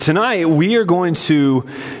Tonight, we are going to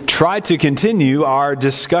try to continue our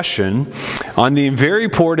discussion on the very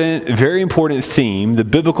important theme, the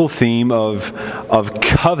biblical theme of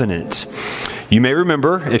covenant. You may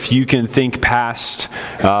remember, if you can think past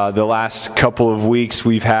the last couple of weeks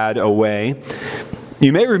we've had away,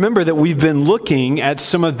 you may remember that we've been looking at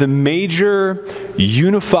some of the major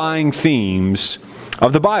unifying themes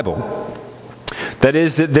of the Bible. That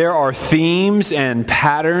is, that there are themes and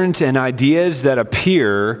patterns and ideas that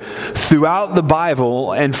appear throughout the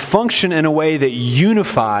Bible and function in a way that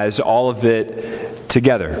unifies all of it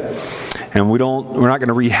together. And we're not going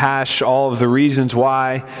to rehash all of the reasons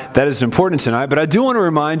why that is important tonight, but I do want to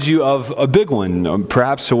remind you of a big one,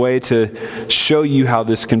 perhaps a way to show you how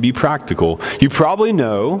this can be practical. You probably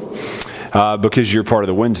know, because you're part of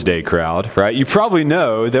the Wednesday crowd, right? You probably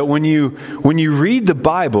know that when you read the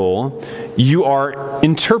Bible, you are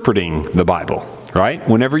interpreting the Bible, right?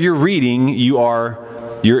 Whenever you're reading, you're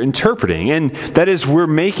interpreting. And that is, we're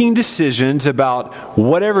making decisions about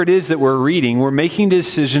whatever it is that we're reading. We're making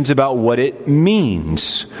decisions about what it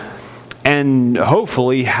means and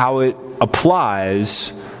hopefully how it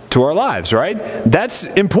applies to our lives, right? That's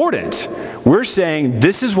important. We're saying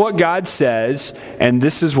this is what God says, and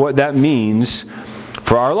this is what that means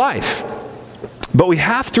for our life. But we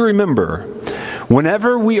have to remember,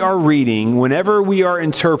 whenever we are reading, whenever we are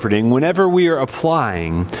interpreting, whenever we are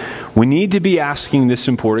applying, we need to be asking this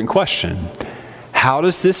important question. How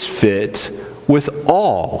does this fit with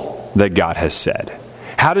all that God has said?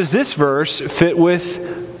 How does this verse fit with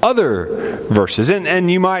other verses? And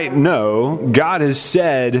you might know, God has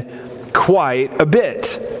said quite a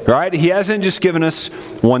bit, right? He hasn't just given us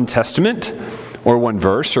one testament or one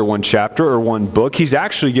verse or one chapter or one book. He's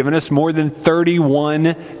actually given us more than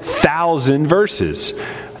 31,000 verses.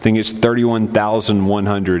 I think it's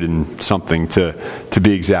 31,100 and something to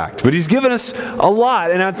be exact. But he's given us a lot,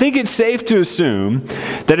 and I think it's safe to assume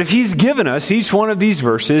that if he's given us each one of these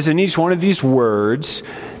verses and each one of these words,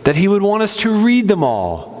 that he would want us to read them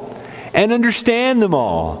all and understand them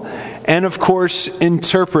all and, of course,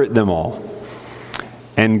 interpret them all.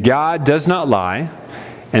 And God does not lie,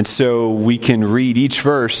 and so we can read each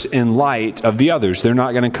verse in light of the others. They're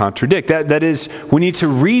not going to contradict. That is, we need to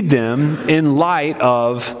read them in light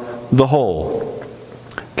of the whole.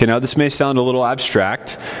 Okay, now this may sound a little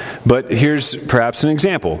abstract, but here's perhaps an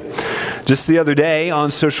example. Just the other day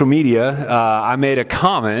on social media, I made a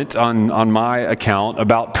comment on my account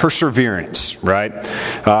about perseverance, right?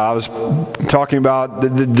 I was talking about,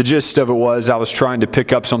 the gist of it was I was trying to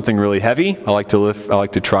pick up something really heavy. I like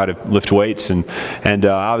to try to lift weights, and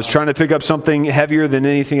I was trying to pick up something heavier than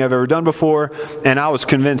anything I've ever done before, and I was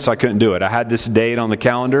convinced I couldn't do it. I had this date on the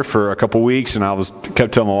calendar for a couple weeks, and I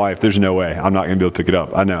kept telling my wife, there's no way. I'm not going to be able to pick it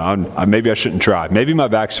up. I know. Maybe I shouldn't try. Maybe my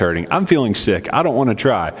back's hurting. I'm feeling sick. I don't want to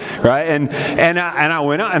try, right? And I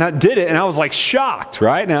went out and I did it, and I was like shocked,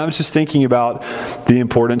 right? And I was just thinking about the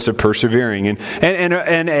importance of persevering.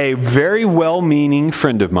 And a very well-meaning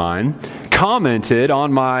friend of mine commented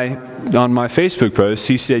on my Facebook post.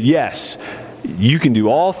 He said, "Yes, you can do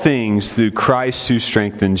all things through Christ who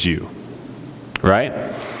strengthens you." Right?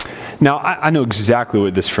 Now, I know exactly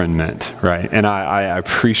what this friend meant, right? And I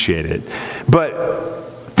appreciate it. But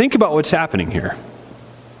think about what's happening here.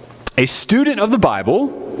 A student of the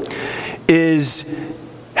Bible has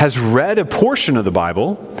read a portion of the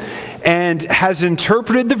Bible and has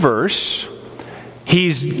interpreted the verse.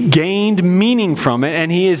 He's gained meaning from it, and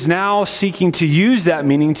he is now seeking to use that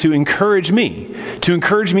meaning to encourage me to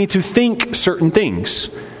think certain things,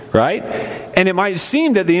 right? And it might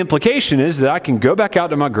seem that the implication is that I can go back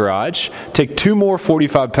out to my garage, take 2 more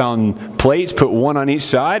 45-pound plates, put one on each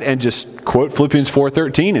side, and just quote Philippians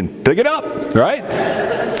 4:13 and pick it up, right?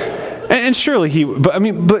 And surely but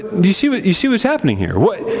you see what's happening here?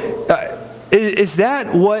 What is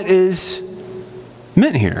that? What is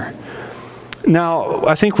meant here? Now,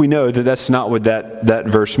 I think we know that that's not what that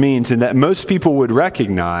verse means, and that most people would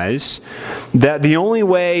recognize that the only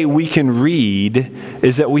way we can read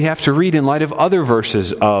is that we have to read in light of other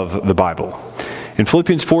verses of the Bible. And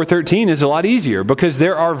Philippians 4:13 is a lot easier because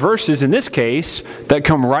there are verses in this case that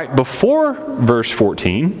come right before verse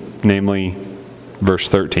 14, namely verse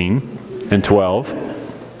 13 and 12,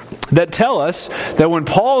 that tell us that when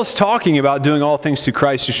Paul is talking about doing all things through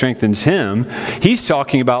Christ who strengthens him, he's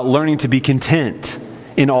talking about learning to be content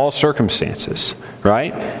in all circumstances,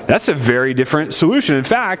 right? That's a very different solution. In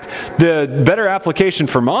fact, the better application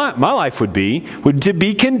for my life would to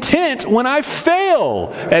be content when I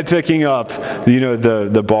fail at picking up,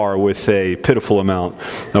 the bar with a pitiful amount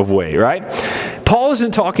of weight, right? Paul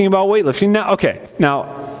isn't talking about weightlifting. Now,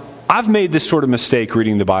 I've made this sort of mistake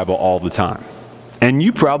reading the Bible all the time. And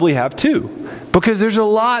you probably have too, because there's a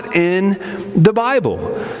lot in the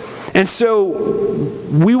Bible. And so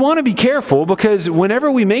we want to be careful, because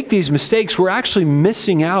whenever we make these mistakes, we're actually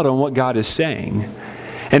missing out on what God is saying.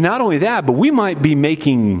 And not only that, but we might be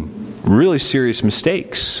making really serious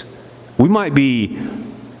mistakes. We might be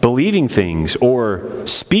believing things or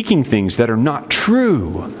speaking things that are not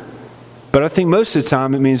true. But I think most of the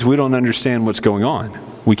time it means we don't understand what's going on.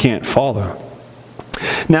 We can't follow.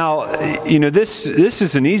 Now, this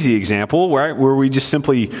is an easy example, right, where we just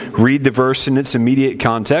simply read the verse in its immediate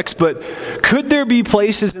context. But could there be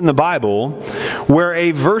places in the Bible where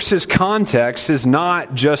a verse's context is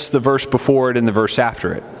not just the verse before it and the verse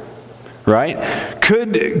after it, right?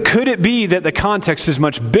 Could it be that the context is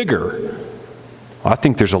much bigger? Well, I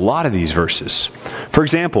think there's a lot of these verses. For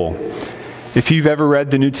example, if you've ever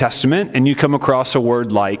read the New Testament and you come across a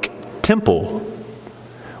word like temple,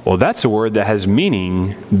 well, that's a word that has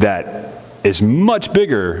meaning that is much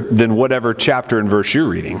bigger than whatever chapter and verse you're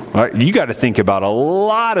reading. Right? You got to think about a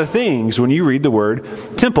lot of things when you read the word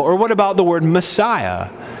temple. Or what about the word Messiah,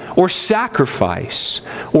 or sacrifice,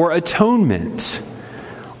 or atonement?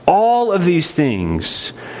 All of these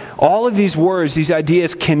things, all of these words, these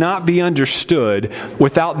ideas cannot be understood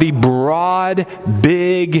without the broad,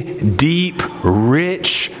 big, deep,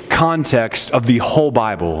 rich context of the whole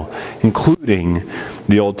Bible, including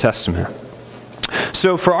the Old Testament.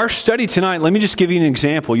 So for our study tonight, let me just give you an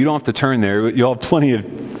example. You don't have to turn there. You'll have plenty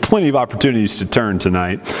of opportunities to turn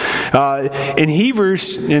tonight.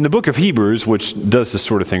 In the book of Hebrews, which does this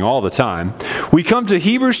sort of thing all the time, we come to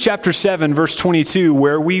Hebrews chapter 7, verse 22,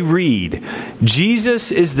 where we read,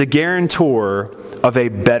 Jesus is the guarantor of a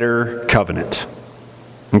better covenant.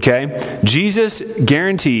 Okay? Jesus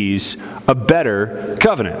guarantees a better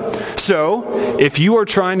covenant. So, if you are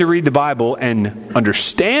trying to read the Bible and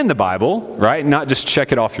understand the Bible, right, not just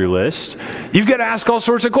check it off your list, you've got to ask all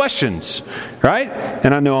sorts of questions, right?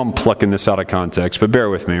 And I know I'm plucking this out of context, but bear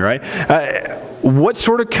with me, right? What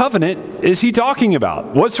sort of covenant is he talking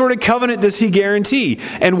about? What sort of covenant does he guarantee?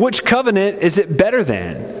 And which covenant is it better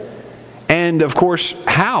than? And, of course,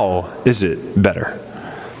 how is it better?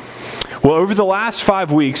 Well, over the last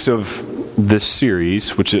 5 weeks of this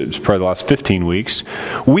series, which is probably the last 15 weeks,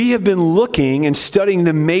 we have been looking and studying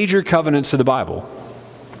the major covenants of the Bible.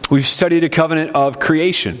 We've studied a covenant of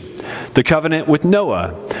creation, the covenant with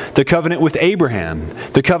Noah, the covenant with Abraham,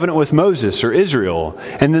 the covenant with Moses or Israel,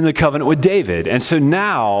 and then the covenant with David. And so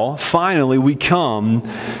now, finally, we come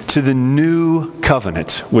to the new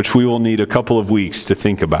covenant, which we will need a couple of weeks to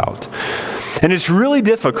think about. And it's really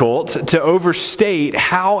difficult to overstate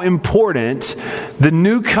how important the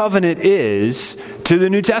new covenant is to the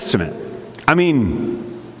New Testament. I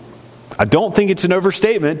mean, I don't think it's an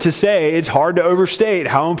overstatement to say it's hard to overstate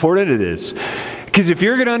how important it is. Because if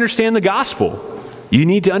you're going to understand the gospel, you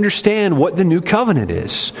need to understand what the new covenant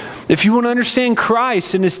is. If you want to understand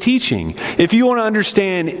Christ and his teaching, if you want to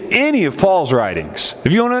understand any of Paul's writings,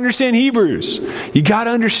 if you want to understand Hebrews, you got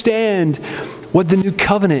to understand what the new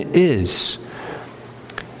covenant is.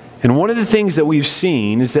 And one of the things that we've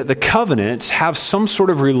seen is that the covenants have some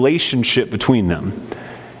sort of relationship between them.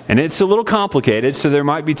 And it's a little complicated, so there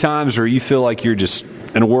might be times where you feel like you're just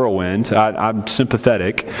in a whirlwind. I'm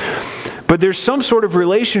sympathetic. But there's some sort of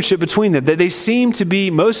relationship between them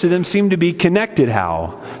that most of them seem to be connected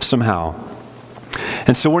somehow.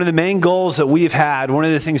 And so one of the main goals that we've had, one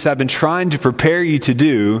of the things I've been trying to prepare you to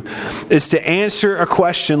do, is to answer a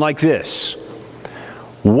question like this.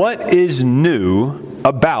 What is new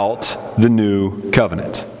about the new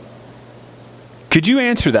covenant? Could you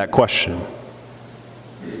answer that question?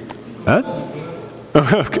 Huh?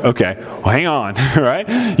 Okay, well, hang on, right?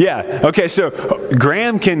 Yeah, okay, so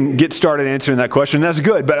Graham can get started answering that question. That's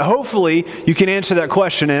good, but hopefully you can answer that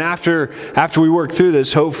question, and after we work through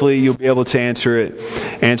this, hopefully you'll be able to answer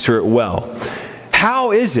it well.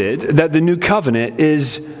 How is it that the new covenant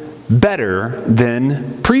is better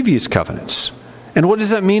than previous covenants? And what does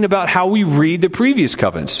that mean about how we read the previous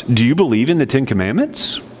covenants? Do you believe in the Ten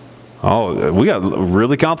Commandments? Oh, we got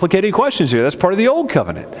really complicated questions here. That's part of the Old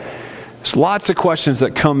Covenant. There's lots of questions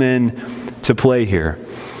that come in to play here.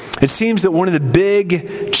 It seems that one of the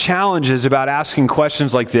big challenges about asking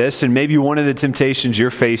questions like this, and maybe one of the temptations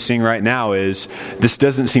you're facing right now, is this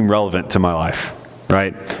doesn't seem relevant to my life,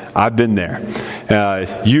 right? I've been there.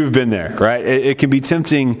 You've been there, right? It can be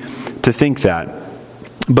tempting to think that.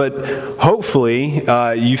 But hopefully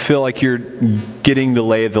you feel like you're getting the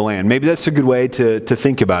lay of the land. Maybe that's a good way to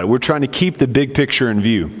think about it. We're trying to keep the big picture in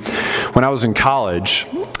view. When I was in college,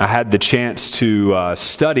 I had the chance to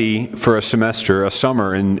study for a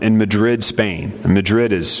summer in Madrid, Spain. And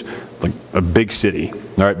Madrid is like a big city.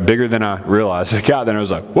 right? Bigger than I realized. I got there and I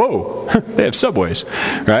was like, whoa, they have subways,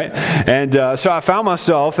 right? And so I found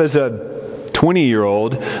myself as a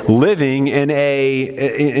 20-year-old living in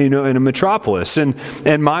a metropolis,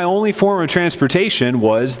 and my only form of transportation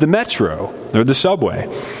was the metro or the subway,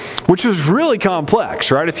 which was really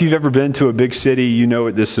complex, right? If you've ever been to a big city, you know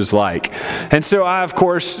what this is like. And so I, of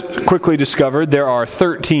course, quickly discovered there are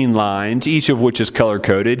 13 lines, each of which is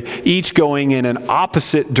color-coded, each going in an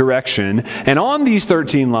opposite direction. And on these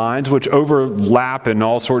 13 lines, which overlap in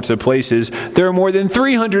all sorts of places, there are more than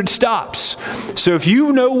 300 stops. So if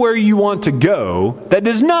you know where you want to go, that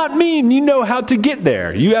does not mean you know how to get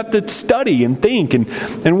there. You have to study and think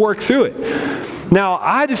and work through it. Now,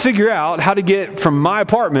 I had to figure out how to get from my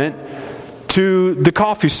apartment to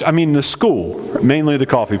the school, mainly the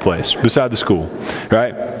coffee place beside the school,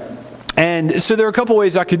 right? And so there are a couple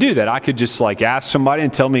ways I could do that. I could just ask somebody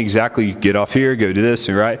and tell me exactly, get off here, go do this,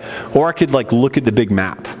 right? Or I could look at the big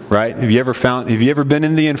map, right? Have you ever been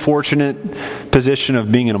in the unfortunate position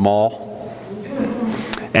of being in a mall?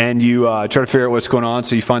 And you try to figure out what's going on,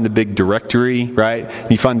 so you find the big directory, right?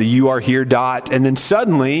 You find the "you are here" dot, and then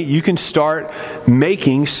suddenly you can start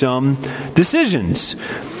making some decisions.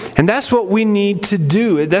 And that's what we need to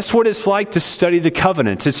do. That's what it's like to study the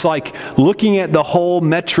covenants. It's like looking at the whole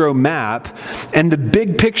metro map, and the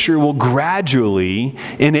big picture will gradually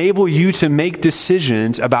enable you to make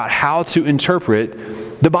decisions about how to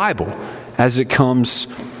interpret the Bible as it comes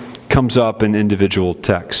up in individual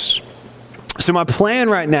texts. So my plan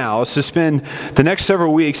right now is to spend the next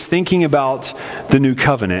several weeks thinking about the new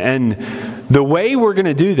covenant. And the way we're going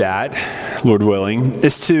to do that, Lord willing,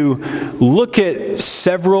 is to look at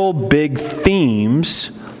several big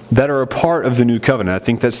themes that are a part of the new covenant. I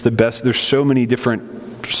think that's the best. There's so many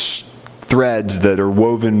different threads that are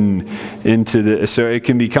woven into this, so it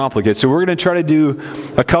can be complicated. So we're going to try to do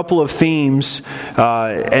a couple of themes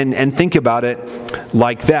and think about it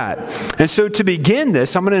like that. And so to begin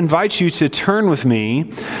this, I'm going to invite you to turn with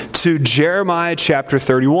me to Jeremiah chapter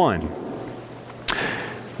 31.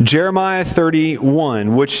 Jeremiah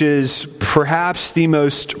 31, which is perhaps the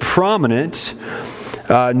most prominent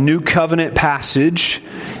New Covenant passage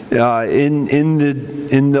in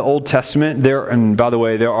the Old Testament. And by the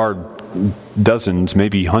way, there are dozens,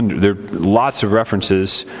 maybe hundreds. There are lots of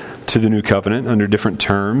references to the New Covenant under different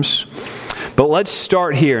terms. But let's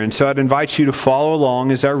start here. And so I'd invite you to follow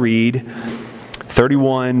along as I read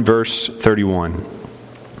 31, verse 31.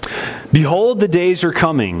 Behold, the days are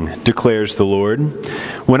coming, declares the Lord,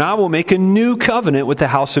 when I will make a new covenant with the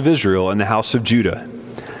house of Israel and the house of Judah,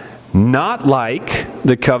 not like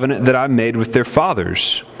the covenant that I made with their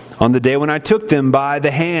fathers on the day when I took them by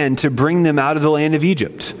the hand to bring them out of the land of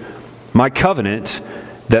Egypt, my covenant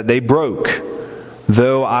that they broke,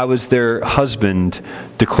 though I was their husband,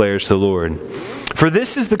 declares the Lord. For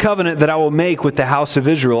this is the covenant that I will make with the house of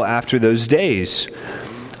Israel after those days.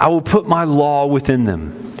 I will put my law within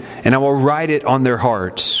them, and I will write it on their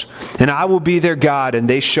hearts. And I will be their God, and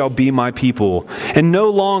they shall be my people. And no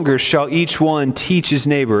longer shall each one teach his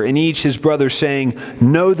neighbor, and each his brother, saying,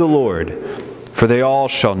 Know the Lord, for they all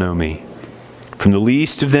shall know me. From the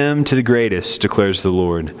least of them to the greatest, declares the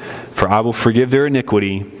Lord. For I will forgive their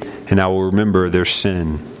iniquity, and I will remember their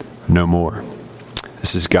sin no more.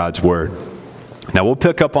 This is God's word. Now we'll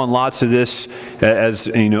pick up on lots of this as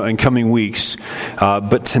in coming weeks.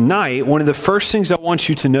 But tonight, one of the first things I want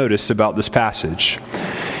you to notice about this passage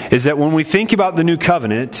is that when we think about the new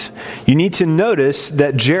covenant, you need to notice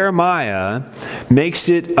that Jeremiah makes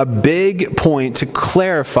it a big point to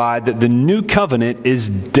clarify that the new covenant is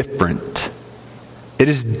different. It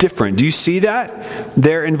is different. Do you see that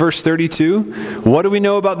there in verse 32? What do we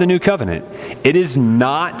know about the new covenant? It is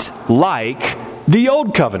not like the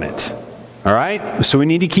old covenant. All right? So we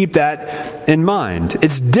need to keep that in mind.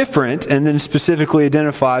 It's different, and then specifically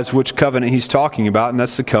identifies which covenant he's talking about, and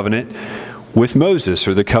that's the covenant with Moses,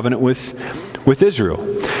 or the covenant with Israel.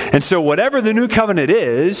 And so whatever the new covenant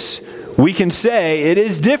is, we can say it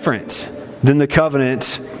is different than the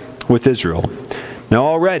covenant with Israel. Now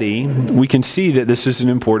already, we can see that this is an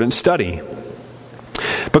important study.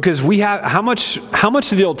 Because we have, how much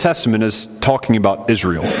of the Old Testament is talking about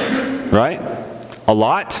Israel? Right? A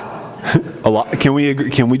lot? A lot. Can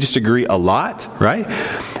we just agree a lot? Right?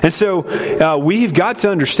 And so we've got to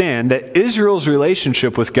understand that Israel's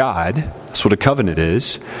relationship with God, that's what a covenant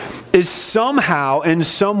is somehow in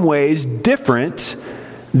some ways different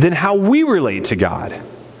than how we relate to God.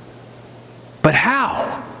 But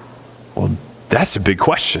how? Well, that's a big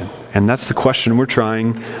question. And that's the question we're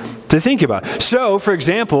trying to think about. So, for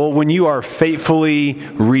example, when you are faithfully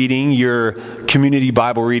reading your community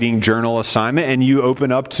Bible reading journal assignment and you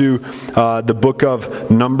open up to the book of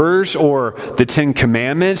Numbers or the Ten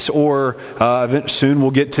Commandments, or soon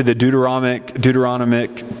we'll get to the Deuteronomic,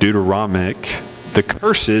 the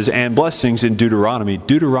curses and blessings in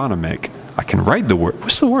Deuteronomic. I can write the word.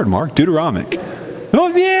 What's the word, Mark? Deuteronomic. Oh,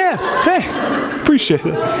 yeah. Hey, appreciate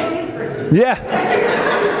it. Yeah.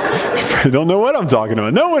 I don't know what I'm talking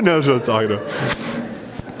about. No one knows what I'm talking about.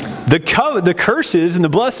 The curses and the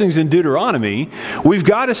blessings in Deuteronomy, we've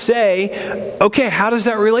got to say, okay, how does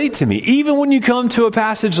that relate to me? Even when you come to a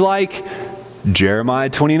passage like Jeremiah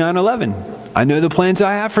 29:11. I know the plans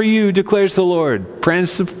I have for you, declares the Lord.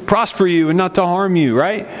 Plans to prosper you and not to harm you,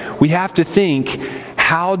 right? We have to think,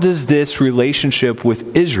 how does this relationship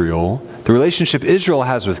with Israel, the relationship Israel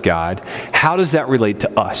has with God, how does that relate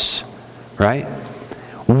to us, right?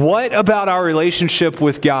 What about our relationship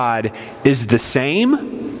with God is the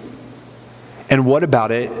same, and what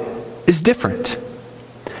about it is different?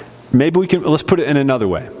 Let's put it in another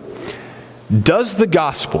way. Does the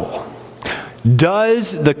gospel,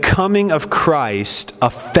 does the coming of Christ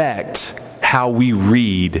affect how we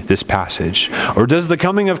read this passage? Or does the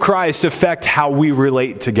coming of Christ affect how we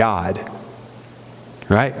relate to God?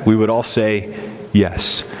 Right? We would all say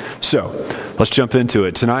yes. So, let's jump into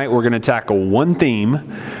it. Tonight we're going to tackle one theme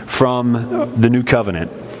from the New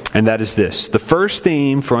Covenant, and that is this. The first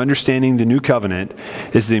theme for understanding the New Covenant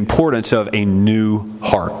is the importance of a new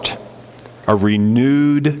heart. A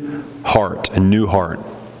renewed heart, a new heart.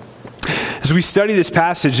 As we study this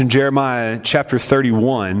passage in Jeremiah chapter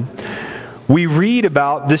 31, we read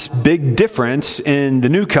about this big difference in the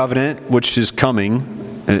New Covenant, which is coming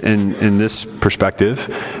in this perspective.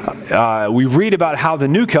 We read about how the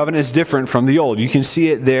New Covenant is different from the Old. You can see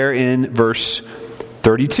it there in verse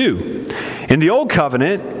 32. In the Old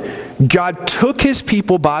Covenant, God took his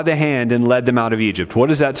people by the hand and led them out of Egypt. What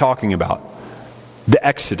is that talking about? The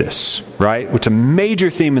Exodus, right? Which is a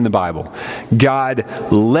major theme in the Bible. God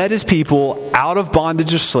led his people out of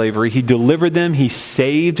bondage of slavery. He delivered them. He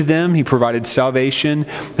saved them. He provided salvation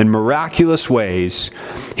in miraculous ways.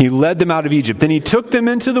 He led them out of Egypt. Then he took them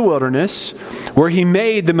into the wilderness where he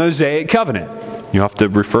made the Mosaic covenant. You have to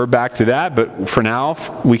refer back to that, but for now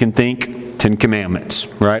we can think Ten Commandments,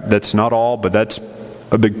 right? That's not all, but that's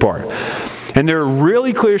a big part. And there are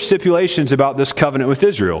really clear stipulations about this covenant with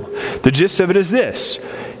Israel. The gist of it is this.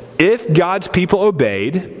 If God's people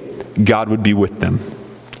obeyed, God would be with them.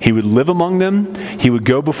 He would live among them. He would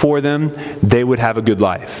go before them. They would have a good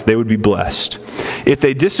life. They would be blessed. If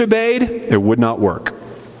they disobeyed, it would not work.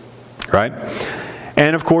 Right?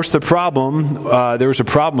 And of course, there was a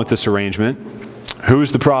problem with this arrangement. Who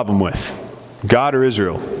is the problem with? God or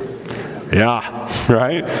Israel? Yeah,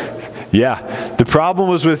 right? Yeah, the problem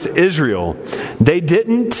was with Israel. They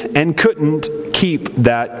didn't and couldn't keep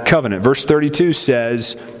that covenant. Verse 32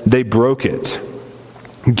 says they broke it.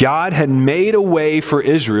 God had made a way for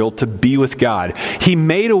Israel to be with God. He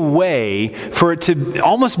made a way for it to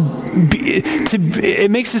almost be,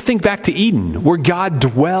 it makes us think back to Eden, where God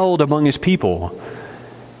dwelled among his people.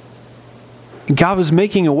 God was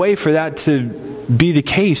making a way for that to be the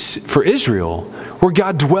case for Israel, where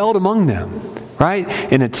God dwelled among them. Right?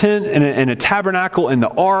 In a tent, in a tabernacle, in the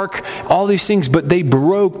ark, all these things, but they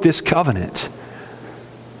broke this covenant.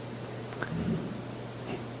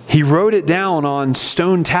 He wrote it down on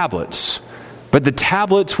stone tablets, but the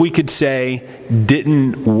tablets, we could say,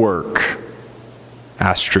 didn't work.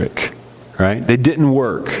 Asterisk, right? They didn't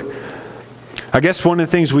work. I guess one of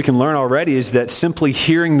the things we can learn already is that simply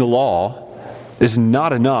hearing the law is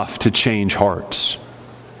not enough to change hearts.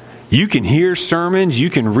 You can hear sermons, you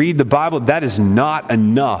can read the Bible. That is not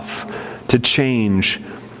enough to change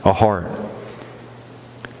a heart.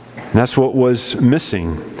 And that's what was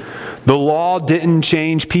missing. The law didn't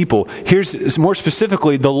change people. Here's more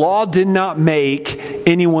specifically, the law did not make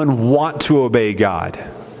anyone want to obey God.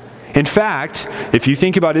 In fact, if you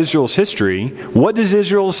think about Israel's history, what does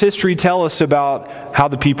Israel's history tell us about how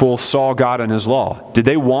the people saw God and his law? Did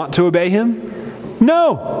they want to obey him?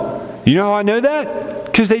 No. You know how I know that?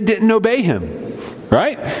 Because they didn't obey him,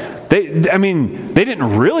 right? They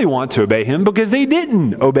didn't really want to obey him because they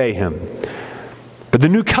didn't obey him. But the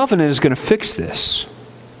new covenant is going to fix this.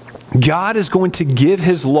 God is going to give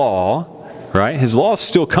his law, right? His law is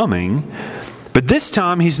still coming, but this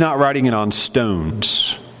time he's not writing it on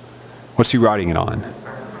stones. What's he writing it on?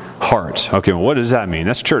 heart. Okay, well, what does that mean?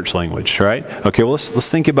 That's church language, right? Okay, well, let's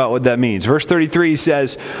think about what that means. Verse 33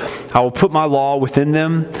 says, I will put my law within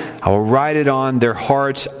them. I will write it on their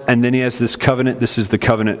hearts. And then he has this covenant. This is the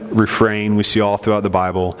covenant refrain we see all throughout the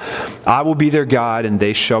Bible. I will be their God, and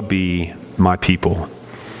they shall be my people.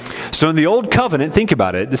 So in the old covenant, think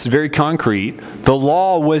about it. This is very concrete. The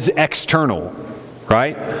law was external,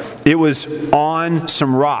 right? It was on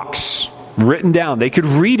some rocks, written down. They could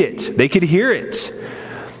read it. They could hear it.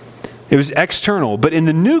 It was external. But in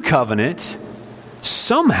the new covenant,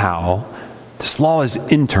 somehow, this law is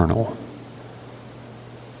internal.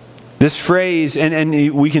 This phrase,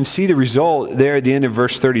 and we can see the result there at the end of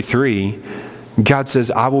verse 33. God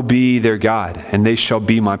says, I will be their God, and they shall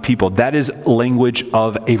be my people. That is language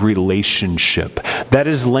of a relationship. That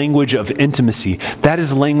is language of intimacy. That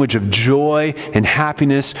is language of joy and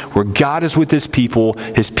happiness, where God is with his people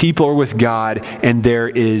are with God, and there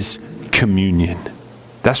is communion.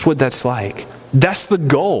 That's what that's like. That's the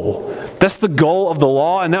goal. That's the goal of the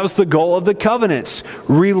law, and that was the goal of the covenants.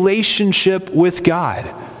 Relationship with God.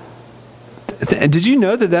 Did you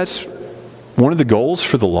know that that's one of the goals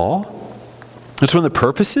for the law? That's one of the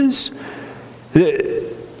purposes.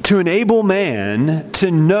 To enable man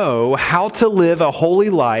to know how to live a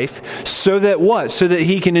holy life so that what? So that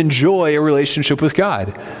he can enjoy a relationship with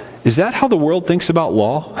God. Is that how the world thinks about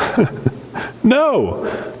law? No.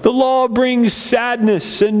 The law brings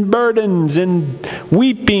sadness and burdens and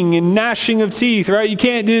weeping and gnashing of teeth, right? You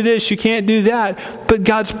can't do this, you can't do that. But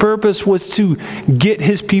God's purpose was to get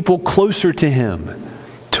his people closer to him,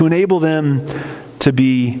 to enable them to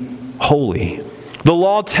be holy. The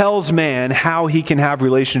law tells man how he can have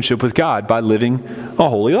relationship with God by living a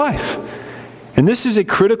holy life. And this is a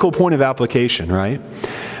critical point of application, right?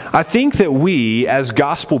 I think that we, as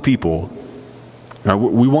gospel people,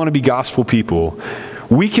 we want to be gospel people,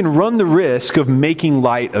 we can run the risk of making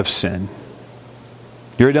light of sin.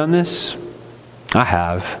 You ever done this? I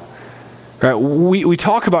have. Right? We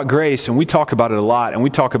talk about grace, and we talk about it a lot, and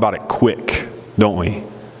we talk about it quick, don't we?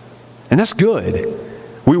 And that's good.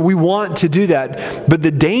 We want to do that, but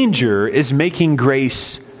the danger is making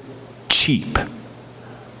grace cheap.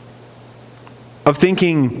 Of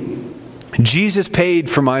thinking, Jesus paid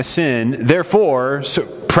for my sin, therefore, so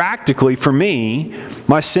practically for me,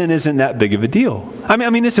 my sin isn't that big of a deal. I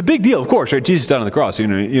mean, it's a big deal, of course, right? Jesus died on the cross, you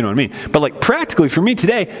know what I mean? But like practically for me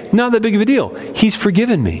today, not that big of a deal. He's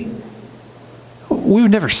forgiven me. We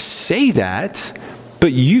would never say that,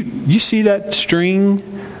 but you see that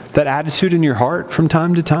string, that attitude in your heart from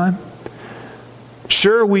time to time?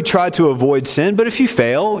 Sure, we try to avoid sin, but if you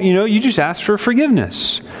fail, you just ask for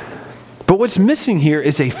forgiveness. But what's missing here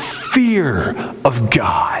is a fear of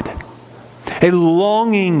God, a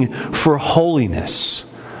longing for holiness.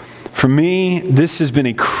 For me, this has been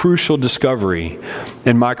a crucial discovery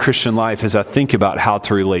in my Christian life as I think about how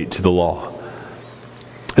to relate to the law.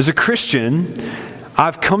 As a Christian,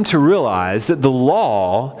 I've come to realize that the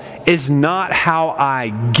law is not how I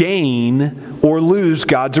gain or lose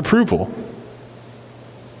God's approval.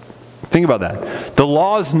 Think about that. The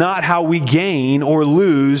law is not how we gain or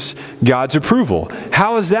lose God's approval.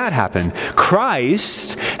 How has that happened?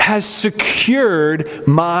 Christ has secured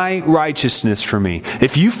my righteousness for me.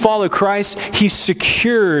 If you follow Christ, He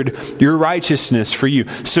secured your righteousness for you.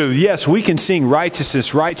 So yes, we can sing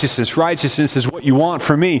righteousness, righteousness, righteousness is what you want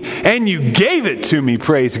from me. And you gave it to me,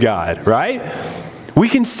 praise God, right? We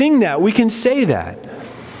can sing that. We can say that.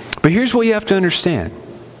 But here's what you have to understand.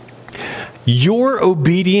 Your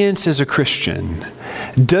obedience as a Christian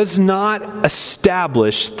does not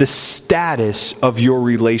establish the status of your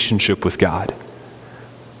relationship with God.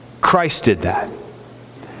 Christ did that.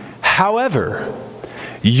 However,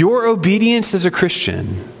 your obedience as a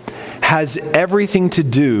Christian has everything to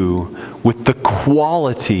do with the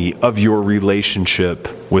quality of your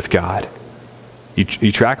relationship with God.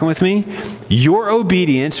 You tracking with me? Your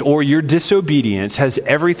obedience or your disobedience has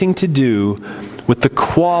everything to do with the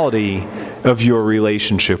quality of your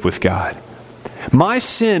relationship with God. My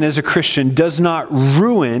sin as a Christian does not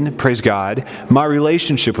ruin, praise God, my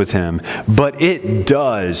relationship with Him, but it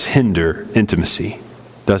does hinder intimacy,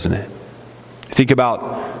 doesn't it? Think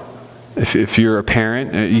about, if you're a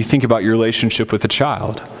parent, you think about your relationship with a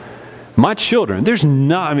child. My children,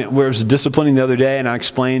 I was disciplining the other day, and I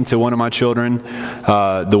explained to one of my children,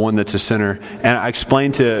 the one that's a sinner, and I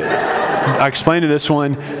explained to this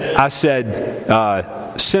one, I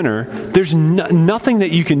said, sinner, there's nothing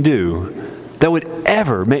that you can do that would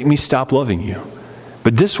ever make me stop loving you.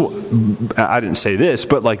 But I didn't say this,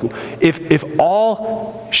 but like, if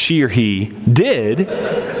all she or he did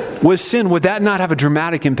was sin, would that not have a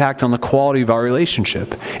dramatic impact on the quality of our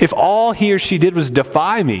relationship? If all he or she did was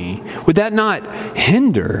defy me, would that not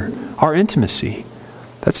hinder our intimacy?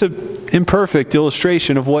 That's an imperfect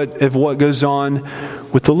illustration of what goes on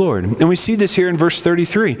with the Lord. And we see this here in verse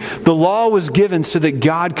 33. The law was given so that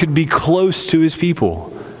God could be close to his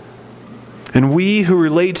people. And we who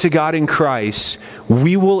relate to God in Christ,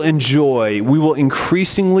 we will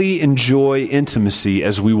increasingly enjoy intimacy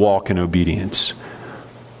as we walk in obedience.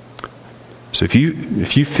 So if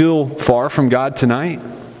you feel far from God tonight,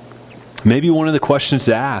 maybe one of the questions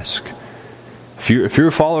to ask, if you're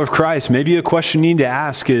a follower of Christ, maybe a question you need to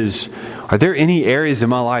ask is, are there any areas in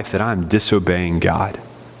my life that I'm disobeying God?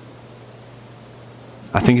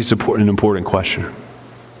 I think it's an important question.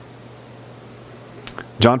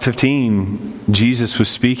 John 15, Jesus was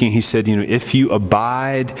speaking. He said, if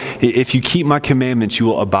you keep my commandments, you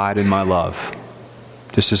will abide in my love.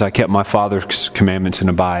 Just as I kept my Father's commandments and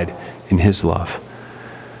abide in his love.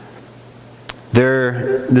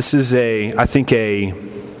 This is I think a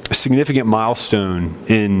significant milestone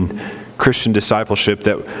in Christian discipleship,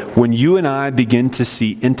 that when you and I begin to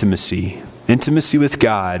see intimacy with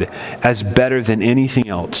God as better than anything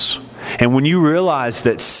else, and when you realize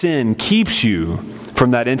that sin keeps you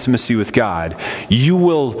from that intimacy with God, you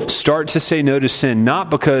will start to say no to sin, not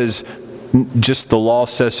because just the law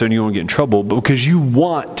says so and you won't get in trouble, but because you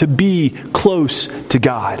want to be close to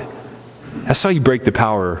God. That's how you break the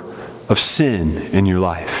power of sin in your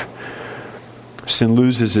life. Sin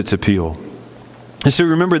loses its appeal. And so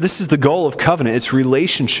remember, this is the goal of covenant. It's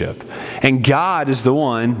relationship. And God is the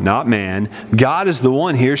one, not man, God is the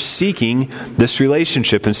one here seeking this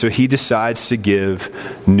relationship. And so he decides to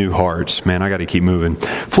give new hearts. Man, I got to keep moving.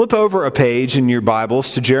 Flip over a page in your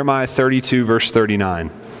Bibles to Jeremiah 32, verse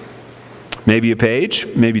 39. Maybe a page,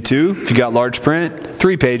 maybe two if you got large print,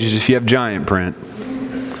 3 pages if you have giant print.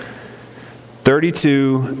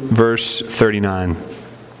 32, verse 39.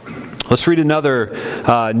 Let's read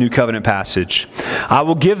another New Covenant passage. I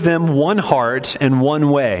will give them one heart and one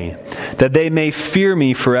way, that they may fear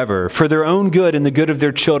me forever, for their own good and the good of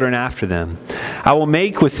their children after them. I will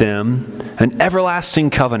make with them an everlasting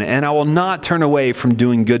covenant, and I will not turn away from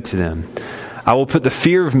doing good to them. I will put the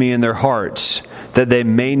fear of me in their hearts, that they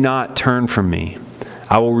may not turn from me.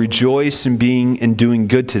 I will rejoice in doing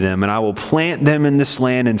good to them, and I will plant them in this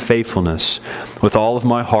land in faithfulness with all of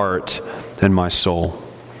my heart and my soul.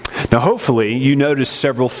 Now, hopefully, you noticed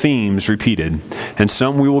several themes repeated, and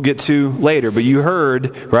some we will get to later, but you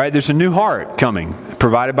heard, right, there's a new heart coming,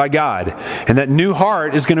 provided by God, and that new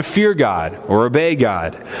heart is going to fear God or obey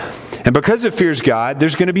God. And because it fears God,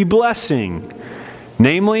 there's going to be blessing.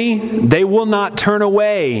 Namely, they will not turn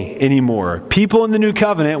away anymore. People in the new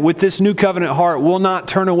covenant with this new covenant heart will not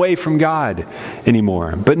turn away from God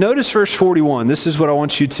anymore. But notice verse 41. This is what I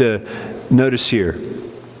want you to notice here.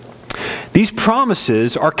 These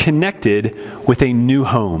promises are connected with a new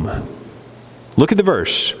home. Look at the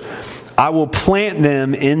verse. I will plant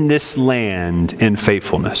them in this land in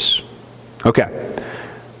faithfulness. Okay.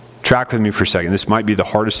 Track with me for a second. This might be the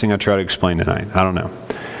hardest thing I try to explain tonight. I don't know.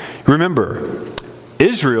 Remember,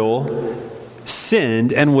 Israel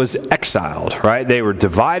sinned and was exiled, right? They were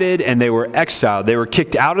divided and they were exiled. They were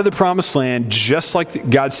kicked out of the promised land just like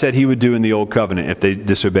God said he would do in the old covenant if they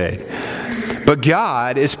disobeyed. But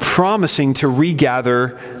God is promising to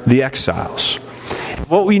regather the exiles.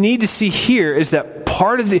 What we need to see here is that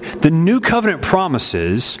part of the new covenant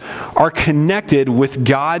promises are connected with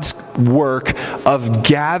God's work of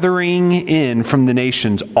gathering in from the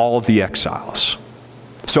nations all of the exiles.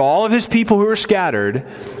 So all of his people who are scattered,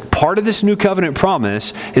 part of this new covenant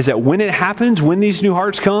promise is that when it happens, when these new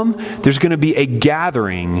hearts come, there's going to be a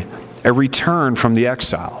gathering, a return from the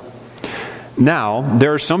exile. Now,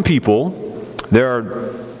 there are some people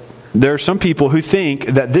who think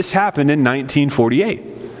that this happened in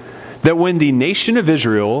 1948. That when the nation of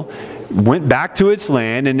Israel went back to its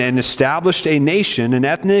land and established a nation, an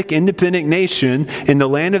ethnic, independent nation in the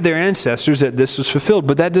land of their ancestors, that this was fulfilled.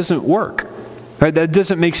 But that doesn't work. Right? That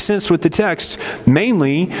doesn't make sense with the text,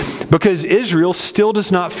 mainly because Israel still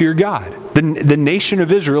does not fear God. The nation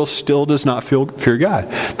of Israel still does not fear God.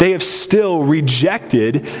 They have still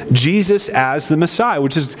rejected Jesus as the Messiah,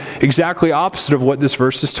 which is exactly opposite of what this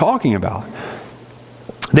verse is talking about.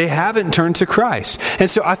 They haven't turned to Christ. And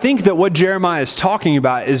so I think that what Jeremiah is talking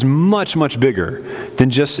about is much, much bigger than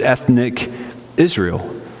just ethnic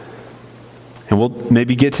Israel. And we'll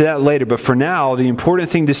maybe get to that later. But for now, the important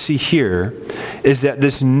thing to see here is that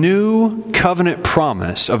this new covenant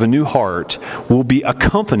promise of a new heart will be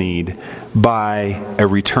accompanied by a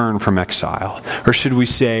return from exile. Or should we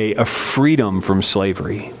say, a freedom from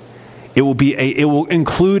slavery. It will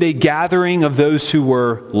include a gathering of those who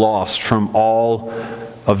were lost from all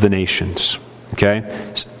of the nations.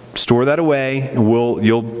 Okay? Store that away, and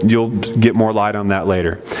you'll get more light on that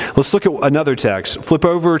later. Let's look at another text. Flip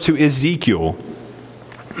over to Ezekiel.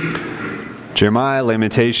 Jeremiah,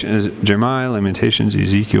 Lamentations,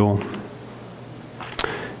 Ezekiel.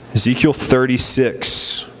 Ezekiel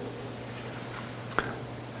 36.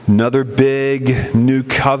 Another big new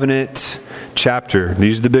covenant chapter.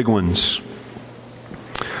 These are the big ones.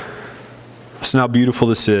 Listen how beautiful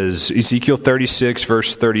this is. Ezekiel 36,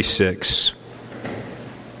 verse 36.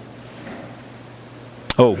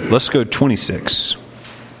 Oh, let's go 26.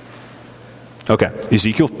 Okay,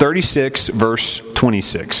 Ezekiel 36, verse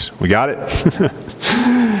 26. We got it?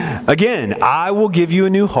 Again, I will give you a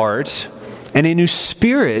new heart, and a new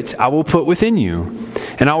spirit I will put within you.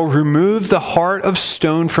 And I will remove the heart of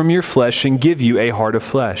stone from your flesh and give you a heart of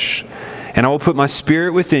flesh. And I will put my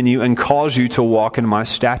spirit within you and cause you to walk in my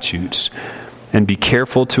statutes and be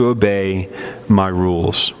careful to obey my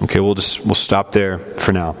rules. Okay, we'll stop there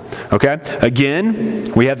for now. Okay? Again,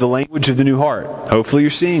 we have the language of the new heart. Hopefully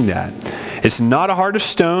you're seeing that. It's not a heart of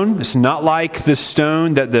stone. It's not like the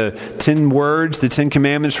stone that the 10 words, the 10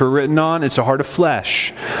 commandments were written on. It's a heart of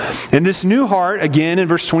flesh. And this new heart, again in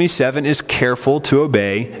verse 27, is careful to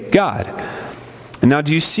obey God. And now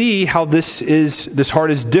do you see how this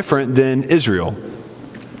heart is different than Israel?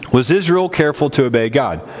 Was Israel careful to obey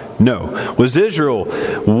God? No. Was Israel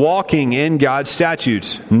walking in God's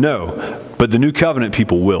statutes? No. But the new covenant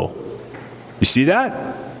people will. You see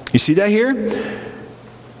that? You see that here?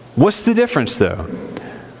 What's the difference though?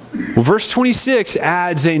 Well, verse 26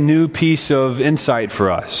 adds a new piece of insight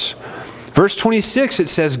for us. Verse 26, it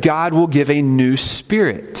says God will give a new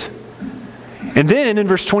spirit. And then in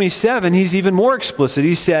verse 27, he's even more explicit.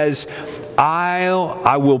 He says,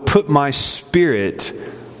 I will put my spirit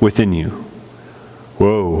within you.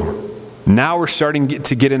 Whoa. Now we're starting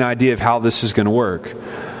to get an idea of how this is going to work.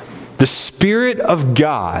 The Spirit of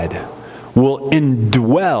God will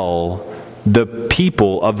indwell the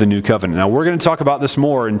people of the new covenant. Now we're going to talk about this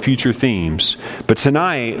more in future themes. But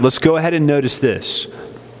tonight, let's go ahead and notice this.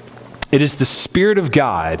 It is the Spirit of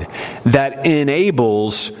God that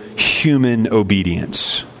enables human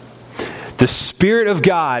obedience. The Spirit of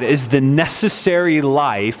God is the necessary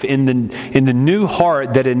life in the new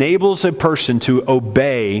heart that enables a person to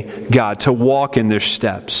obey God, to walk in their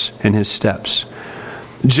steps, in His steps.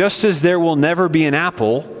 Just as there will never be an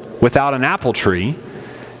apple without an apple tree,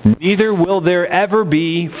 neither will there ever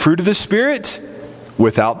be fruit of the Spirit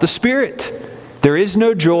without the Spirit. There is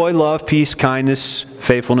no joy, love, peace, kindness,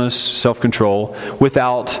 faithfulness, self-control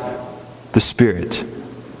without the Spirit.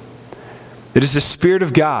 It is the Spirit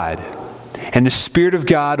of God and the Spirit of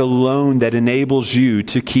God alone that enables you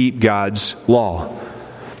to keep God's law.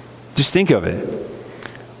 Just think of it.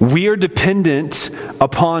 We are dependent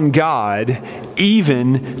upon God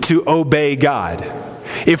even to obey God.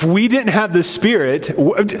 If we didn't have the Spirit,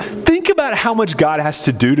 think about how much God has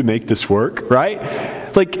to do to make this work, right?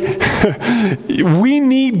 Like, we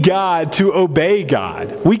need God to obey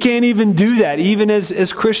God. We can't even do that, even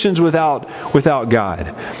as Christians without God.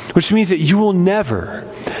 Which means that you will never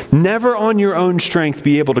on your own strength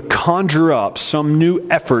be able to conjure up some new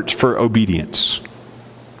effort for obedience.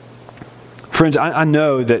 Friends, I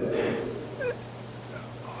know that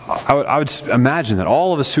I would imagine that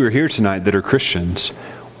all of us who are here tonight that are Christians,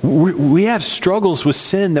 we have struggles with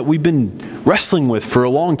sin that we've been wrestling with for a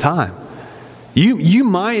long time. You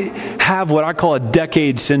might have what I call a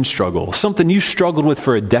decade sin struggle, something you struggled with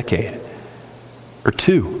for a decade or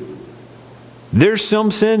two. There's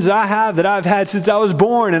some sins I have that I've had since I was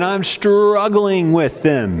born, and I'm struggling with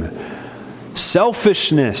them.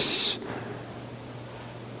 Selfishness,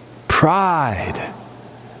 pride,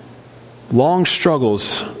 long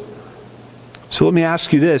struggles. So let me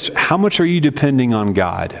ask you this. How much are you depending on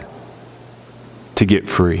God to get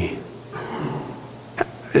free?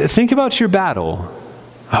 Think about your battle.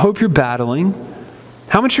 I hope you're battling.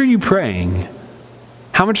 How much are you praying?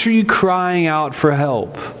 How much are you crying out for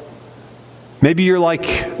help? Maybe you're like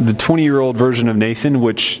the 20-year-old version of Nathan,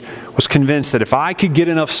 which was convinced that if I could get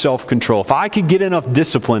enough self-control, if I could get enough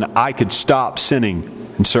discipline, I could stop sinning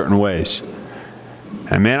in certain ways.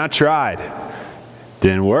 And man, I tried.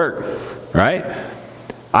 Didn't work, right?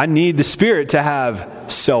 I need the Spirit to have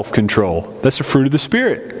self-control. That's a fruit of the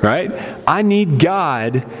Spirit, right? I need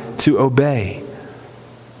God to obey.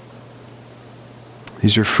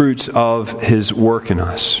 These are fruits of His work in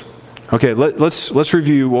us. Okay, let's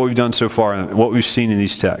review what we've done so far and what we've seen in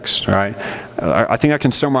these texts, all right? I think I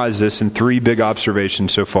can summarize this in 3 big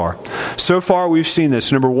observations so far. So far, we've seen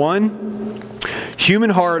this. Number 1,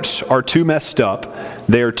 Human hearts are too messed up.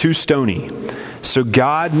 They are too stony. So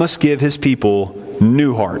God must give his people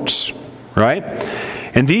new hearts, right?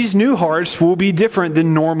 And these new hearts will be different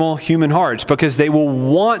than normal human hearts because they will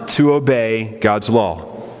want to obey God's law.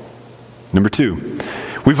 Number 2,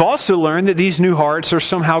 we've also learned that these new hearts are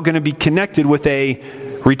somehow going to be connected with a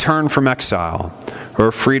return from exile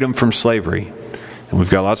or freedom from slavery. And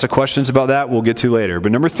we've got lots of questions about that we'll get to later.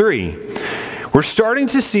 But number 3, we're starting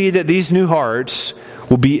to see that these new hearts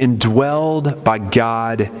will be indwelled by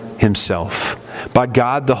God himself, by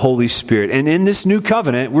God the Holy Spirit. And in this new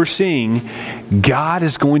covenant, we're seeing God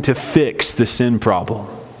is going to fix the sin problem.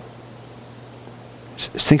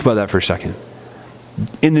 Just think about that for a second.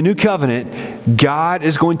 In the new covenant, God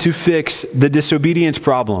is going to fix the disobedience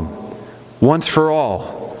problem once for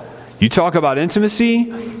all. You talk about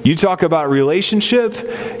intimacy, you talk about relationship,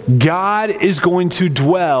 God is going to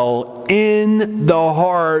dwell in the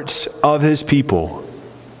hearts of his people.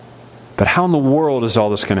 But how in the world is all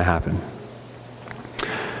this going to happen?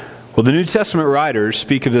 Well, the New Testament writers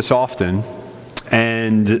speak of this often,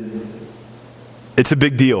 and it's a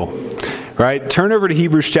big deal, right? Turn over to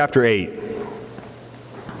Hebrews chapter 8.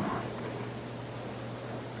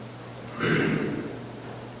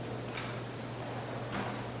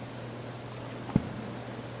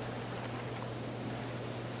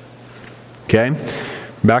 Okay,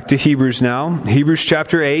 back to Hebrews now. Hebrews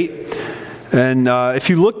chapter 8. And if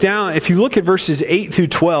you look at verses 8 through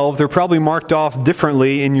 12, they're probably marked off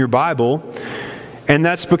differently in your Bible. And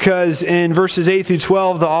that's because in verses 8 through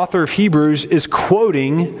 12, the author of Hebrews is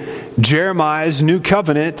quoting Jeremiah's new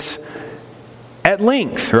covenant at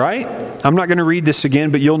length, right? I'm not going to read this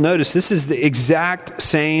again, but you'll notice this is the exact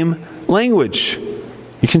same language.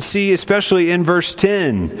 You can see, especially in verse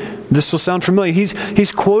 10, this will sound familiar.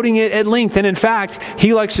 He's quoting it at length. And in fact,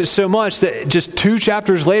 he likes it so much that just 2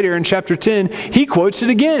 chapters later in chapter 10, he quotes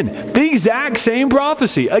it again. The exact same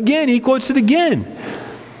prophecy. Again, he quotes it again.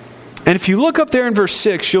 And if you look up there in verse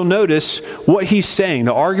 6, you'll notice what he's saying,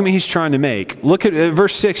 the argument he's trying to make. Look at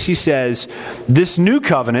verse 6, he says, this new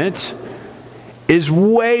covenant is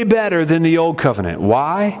way better than the old covenant.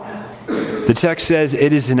 Why? The text says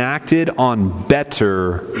it is enacted on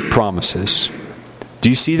better promises. Do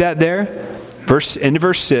you see that there? In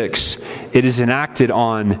verse 6, it is enacted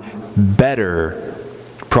on better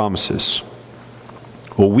promises.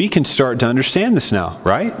 Well, we can start to understand this now,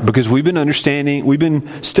 right? Because we've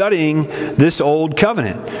been studying this old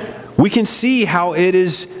covenant. We can see how it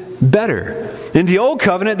is better. In the old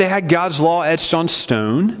covenant, they had God's law etched on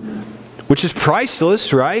stone, which is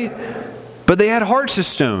priceless, right? But they had hearts of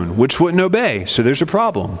stone, which wouldn't obey. So there's a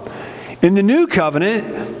problem. In the new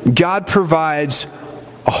covenant, God provides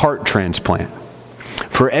a heart transplant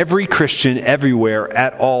for every Christian everywhere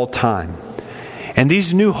at all time. And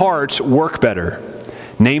these new hearts work better.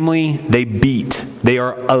 Namely, they beat. They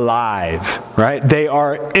are alive, right? They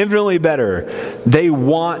are infinitely better. They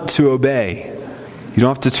want to obey. You don't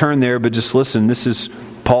have to turn there, but just listen. This is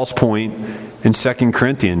Paul's point in 2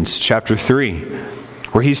 Corinthians chapter 3.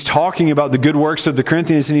 Where he's talking about the good works of the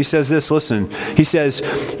Corinthians, and he says this, listen. He says,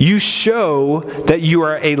 you show that you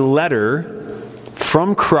are a letter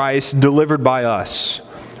from Christ delivered by us,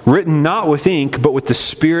 written not with ink, but with the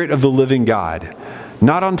Spirit of the living God,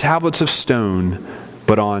 not on tablets of stone,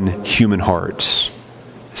 but on human hearts.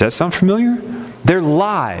 Does that sound familiar? Their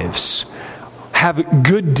lives have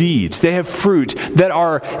good deeds. They have fruit that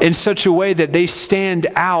are in such a way that they stand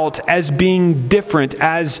out as being different,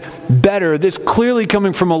 as better. That's clearly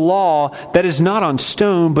coming from a law that is not on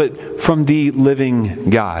stone, but from the living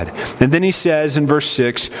God. And then he says in verse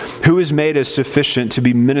 6, who has made us sufficient to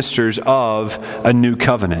be ministers of a new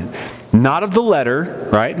covenant? Not of the letter,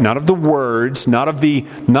 right? Not of the words, not of the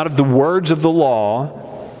words of the law.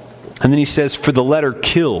 And then he says, for the letter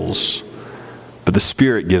kills, but the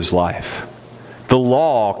Spirit gives life. The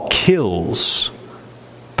law kills,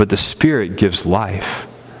 but the Spirit gives life.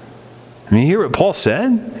 I mean, you hear what Paul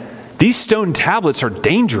said? These stone tablets are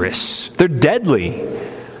dangerous. They're deadly.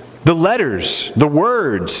 The letters, the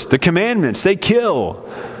words, the commandments, they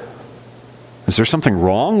kill. Is there something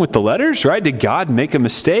wrong with the letters, right? Did God make a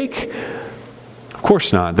mistake? Of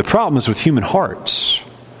course not. The problem is with human hearts.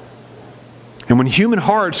 And when human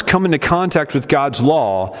hearts come into contact with God's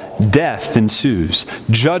law, death ensues.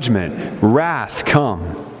 Judgment, wrath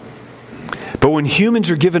come. But when humans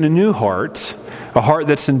are given a new heart, a heart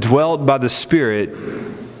that's indwelled by the Spirit,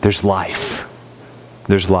 there's life.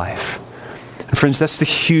 There's life. And friends, that's the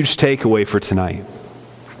huge takeaway for tonight.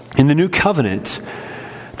 In the new covenant,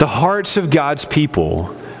 the hearts of God's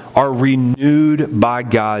people are renewed by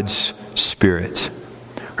God's Spirit.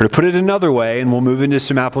 Or to put it another way, and we'll move into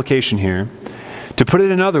some application here, To put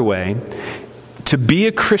it another way, to be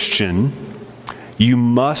a Christian, you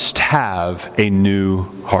must have a new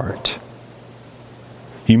heart.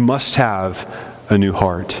 You must have a new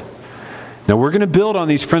heart. Now, we're going to build on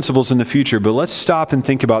these principles in the future, but let's stop and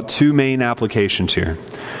think about two main applications here.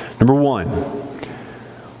 Number one,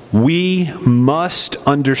 we must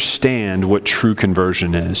understand what true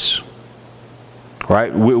conversion is.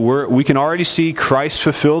 Right? We can already see Christ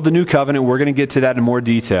fulfilled the new covenant. We're going to get to that in more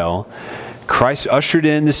detail. Christ ushered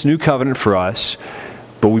in this new covenant for us,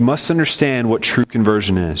 but we must understand what true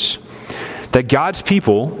conversion is. That God's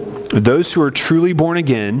people, those who are truly born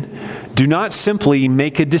again, do not simply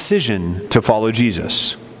make a decision to follow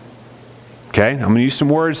Jesus. Okay? I'm going to use some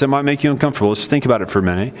words that might make you uncomfortable. Let's think about it for a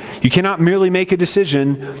minute. You cannot merely make a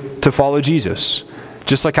decision to follow Jesus.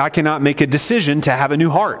 Just like I cannot make a decision to have a new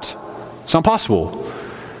heart. It's not possible.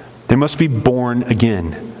 They must be born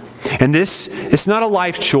again. And this, it's not a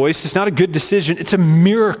life choice. It's not a good decision. It's a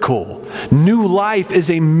miracle. New life is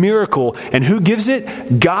a miracle. And who gives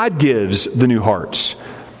it? God gives the new hearts.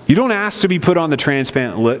 You don't ask to be put on the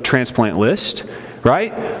transplant list,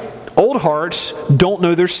 right? Old hearts don't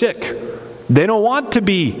know they're sick. They don't want to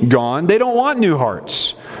be gone. They don't want new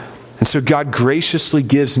hearts. And so God graciously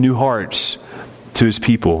gives new hearts to His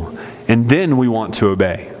people. And then we want to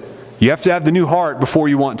obey. You have to have the new heart before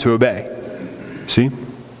you want to obey. See?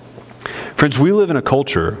 Friends, we live in a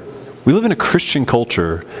Christian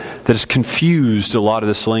culture that has confused a lot of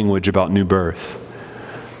this language about new birth.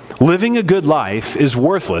 Living a good life is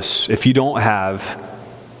worthless if you don't have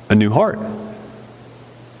a new heart.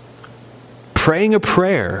 Praying a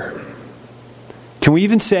prayer, can we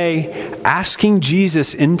even say asking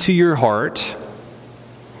Jesus into your heart,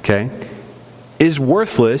 okay, is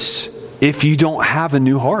worthless if you don't have a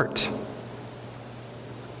new heart.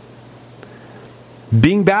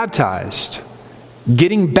 Being baptized,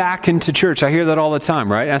 getting back into church. I hear that all the time,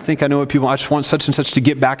 right? I think I know what people, I just want such and such to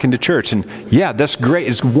get back into church. And yeah, that's great.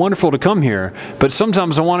 It's wonderful to come here. But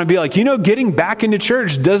sometimes I want to be like, getting back into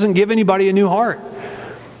church doesn't give anybody a new heart.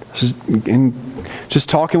 Just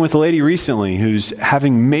talking with a lady recently who's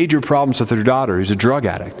having major problems with her daughter who's a drug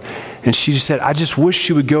addict. And she just said, I just wish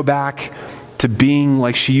she would go back to being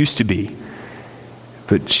like she used to be.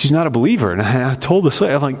 But she's not a believer. And I told this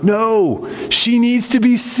lady, I'm like, no, she needs to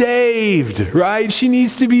be saved, right? She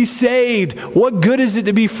needs to be saved. What good is it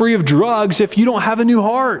to be free of drugs if you don't have a new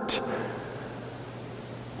heart?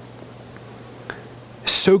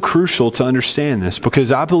 It's so crucial to understand this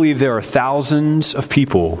because I believe there are thousands of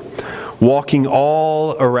people walking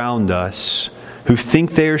all around us who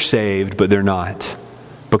think they are saved, but they're not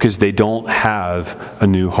because they don't have a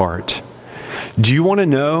new heart. Do you want to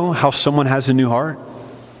know how someone has a new heart?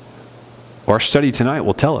 Our study tonight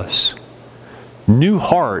will tell us. New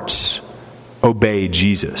hearts obey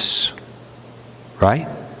Jesus. Right?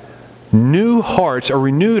 New hearts, a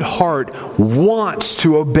renewed heart, wants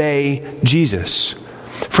to obey Jesus.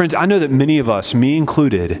 Friends, I know that many of us, me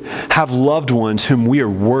included, have loved ones whom we are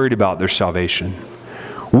worried about their salvation.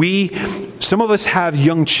 Some of us have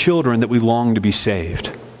young children that we long to be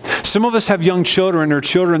saved. Some of us have young children or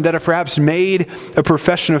children that have perhaps made a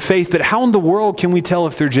profession of faith, but how in the world can we tell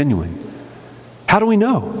if they're genuine? How do we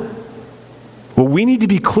know? Well, we need to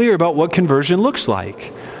be clear about what conversion looks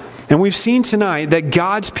like. And we've seen tonight that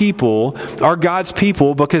God's people are God's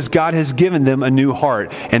people because God has given them a new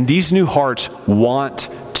heart. And these new hearts want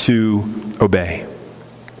to obey.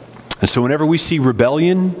 And so whenever we see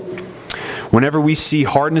rebellion, whenever we see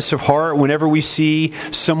hardness of heart, whenever we see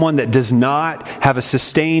someone that does not have a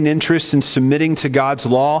sustained interest in submitting to God's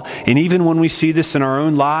law, and even when we see this in our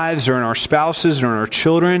own lives or in our spouses or in our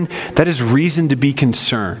children, that is reason to be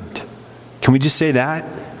concerned. Can we just say that?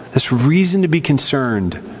 That's reason to be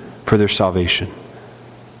concerned for their salvation.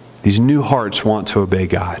 These new hearts want to obey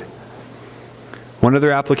God. One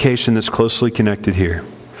other application that's closely connected here.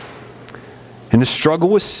 In the struggle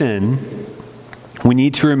with sin, we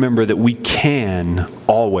need to remember that we can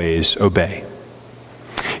always obey.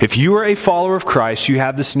 If you are a follower of Christ, you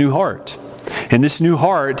have this new heart. And this new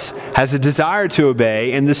heart has a desire to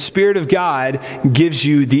obey, and the Spirit of God gives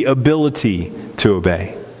you the ability to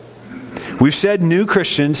obey. We've said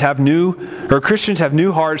Christians have new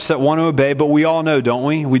hearts that want to obey, but we all know, don't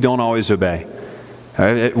we? We don't always obey.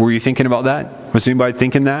 Were you thinking about that? Was anybody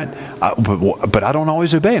thinking that? But I don't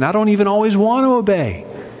always obey, and I don't even always want to obey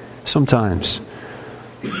sometimes.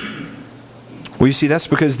 Well, you see, that's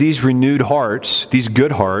because these renewed hearts, these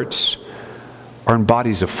good hearts, are in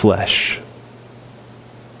bodies of flesh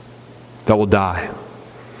that will die.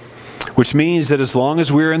 Which means that as long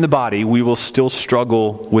as we're in the body, we will still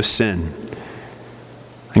struggle with sin.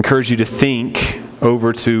 I encourage you to think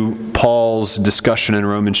over to Paul's discussion in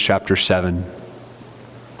Romans chapter 7. Do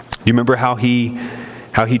you remember how he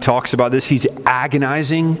talks about this? He's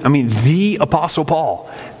agonizing. I mean, the Apostle Paul,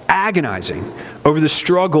 agonizing over the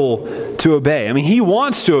struggle to obey. I mean, he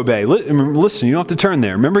wants to obey. Listen, you don't have to turn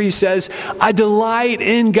there. Remember, he says, I delight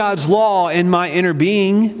in God's law in my inner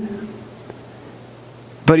being.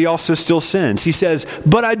 But he also still sins. He says,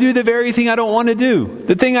 but I do the very thing I don't want to do.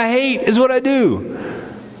 The thing I hate is what I do.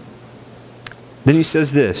 Then he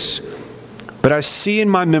says this, but I see in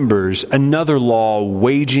my members another law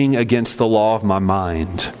waging against the law of my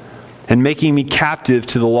mind and making me captive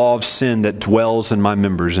to the law of sin that dwells in my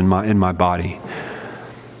members, in my body.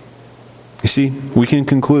 You see, we can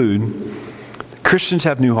conclude Christians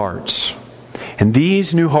have new hearts. And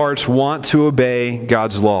these new hearts want to obey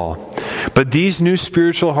God's law. But these new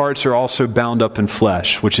spiritual hearts are also bound up in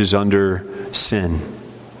flesh, which is under sin.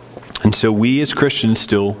 And so we as Christians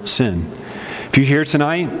still sin. If you're here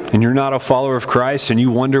tonight and you're not a follower of Christ and you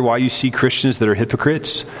wonder why you see Christians that are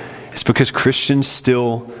hypocrites, it's because Christians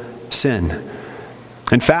still sin.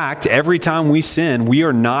 In fact, every time we sin, we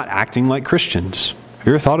are not acting like Christians. Have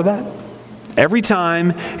you ever thought of that? Every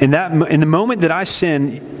time, in the moment that I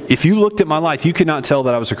sin, if you looked at my life, you could not tell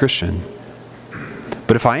that I was a Christian.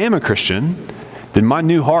 But if I am a Christian, then my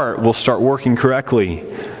new heart will start working correctly.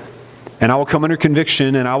 And I will come under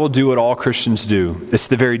conviction and I will do what all Christians do. It's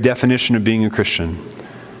the very definition of being a Christian.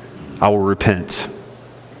 I will repent.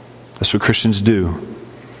 That's what Christians do.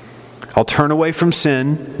 I'll turn away from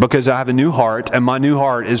sin because I have a new heart, and my new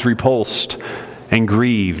heart is repulsed and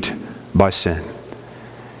grieved by sin.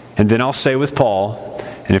 And then I'll say with Paul,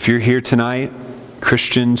 and if you're here tonight,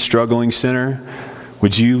 Christian, struggling sinner,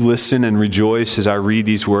 would you listen and rejoice as I read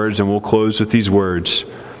these words, and we'll close with these words.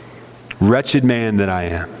 Wretched man that I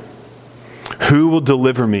am, who will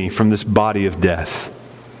deliver me from this body of death?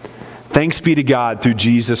 Thanks be to God through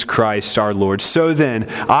Jesus Christ our Lord. So then,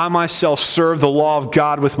 I myself serve the law of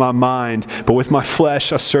God with my mind, but with my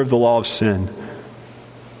flesh I serve the law of sin.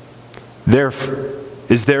 There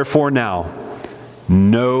is therefore now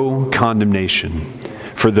no condemnation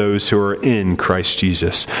for those who are in Christ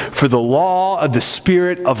Jesus. For the law of the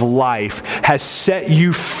Spirit of life has set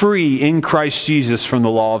you free in Christ Jesus from the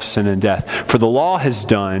law of sin and death. For God has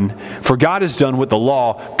done what the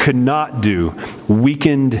law could not do,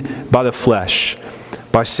 weakened by the flesh,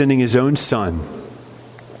 by sending His own Son.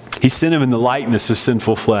 He sent Him in the likeness of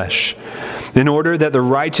sinful flesh, in order that the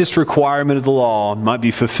righteous requirement of the law might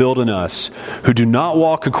be fulfilled in us, who do not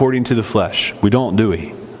walk according to the flesh. We don't, do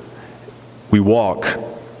we? We walk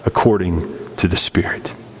according to the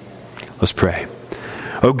Spirit. Let's pray.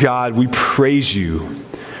 Oh God, we praise you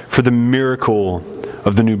for the miracle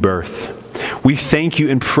of the new birth. We thank you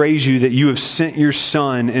and praise you that you have sent your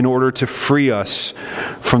Son in order to free us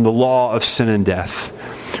from the law of sin and death.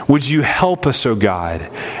 Would you help us, oh God,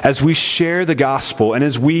 as we share the gospel and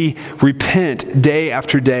as we repent day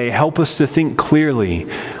after day, help us to think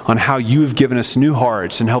clearly on how you have given us new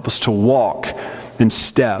hearts and help us to walk in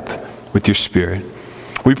step with your Spirit.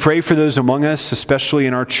 We pray for those among us, especially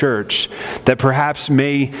in our church, that perhaps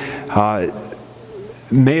may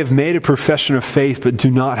have made a profession of faith but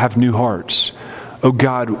do not have new hearts. Oh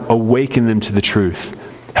God, awaken them to the truth.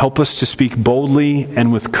 Help us to speak boldly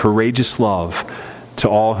and with courageous love to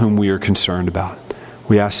all whom we are concerned about.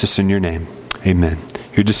 We ask this in your name. Amen.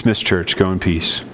 You're dismissed, church. Go in peace.